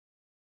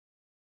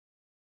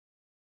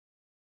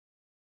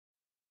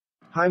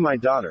Hi, my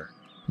daughter.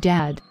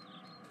 Dad.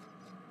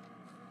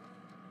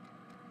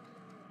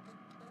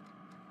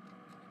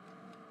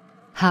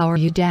 How are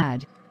you,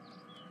 Dad?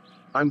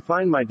 I'm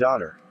fine, my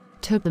daughter.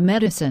 Took the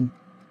medicine.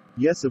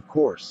 Yes, of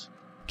course.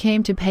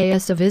 Came to pay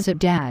us a visit,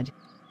 Dad.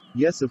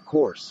 Yes, of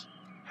course.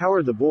 How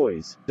are the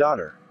boys,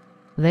 daughter?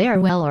 They are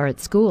well or at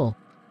school.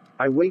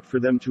 I wait for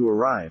them to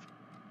arrive.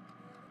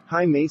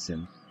 Hi,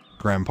 Mason.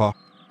 Grandpa.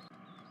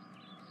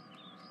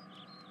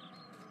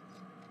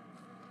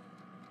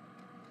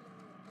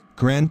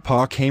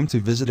 Grandpa came to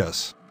visit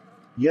us.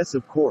 Yes,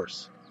 of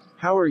course.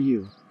 How are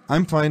you?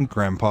 I'm fine,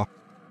 Grandpa.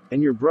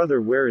 And your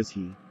brother, where is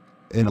he?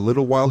 In a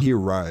little while he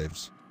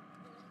arrives.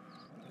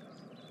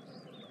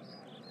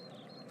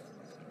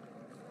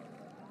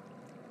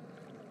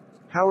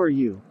 How are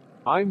you?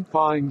 I'm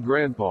fine,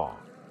 Grandpa.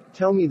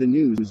 Tell me the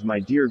news, my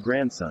dear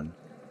grandson.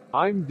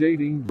 I'm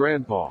dating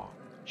Grandpa.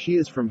 She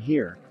is from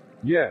here.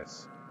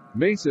 Yes.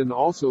 Mason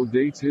also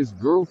dates. His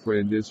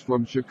girlfriend is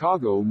from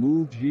Chicago,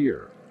 moved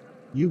here.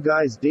 You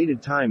guys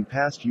dated time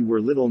past you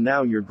were little,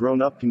 now you're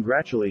grown up.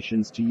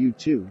 Congratulations to you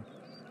too.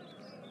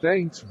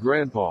 Thanks,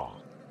 Grandpa.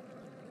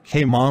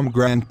 Hey Mom,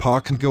 Grandpa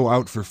can go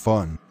out for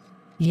fun.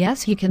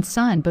 Yes, he can,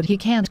 son, but he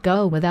can't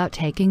go without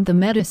taking the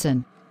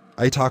medicine.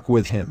 I talk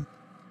with him.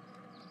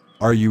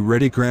 Are you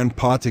ready,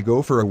 Grandpa, to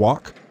go for a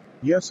walk?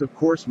 Yes, of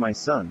course, my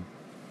son.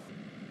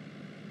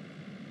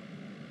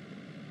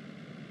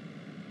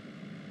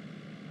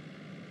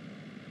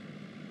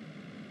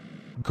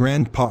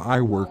 Grandpa,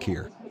 I work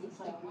here.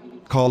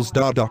 Calls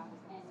Dada.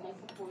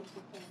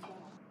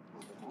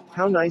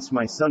 How nice,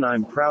 my son,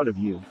 I'm proud of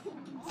you.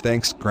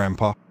 Thanks,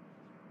 Grandpa.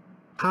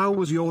 How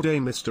was your day,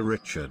 Mr.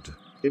 Richard?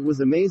 It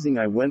was amazing.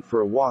 I went for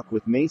a walk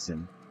with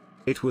Mason.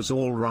 It was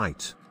all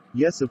right.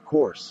 Yes, of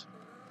course.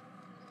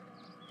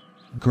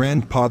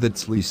 Grandpa,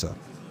 that's Lisa.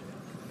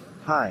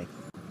 Hi.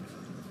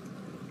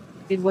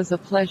 It was a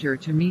pleasure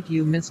to meet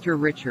you,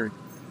 Mr. Richard.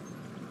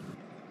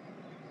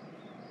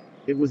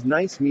 It was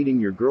nice meeting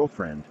your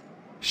girlfriend.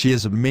 She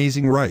is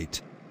amazing, right?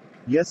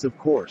 Yes, of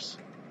course.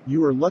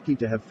 You are lucky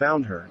to have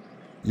found her.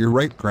 You're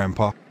right,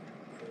 Grandpa.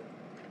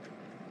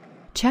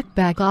 Check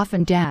back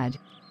often, Dad.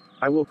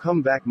 I will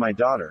come back, my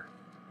daughter.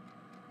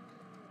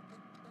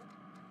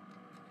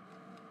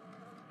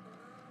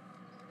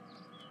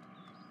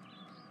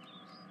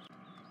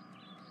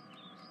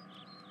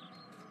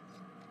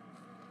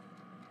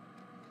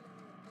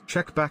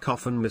 Check back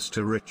often,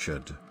 Mr.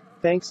 Richard.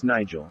 Thanks,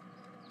 Nigel.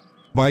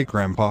 Bye,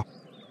 Grandpa.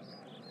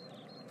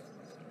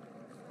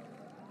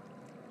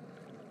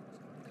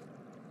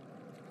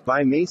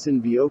 Bye, Mason.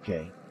 Be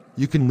okay.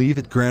 You can leave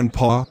it,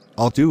 Grandpa.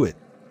 I'll do it.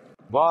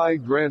 Bye,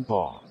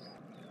 Grandpa.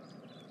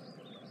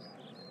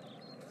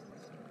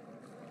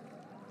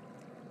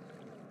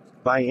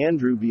 Bye,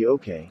 Andrew. Be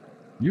okay.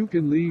 You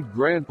can leave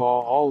Grandpa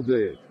all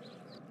day.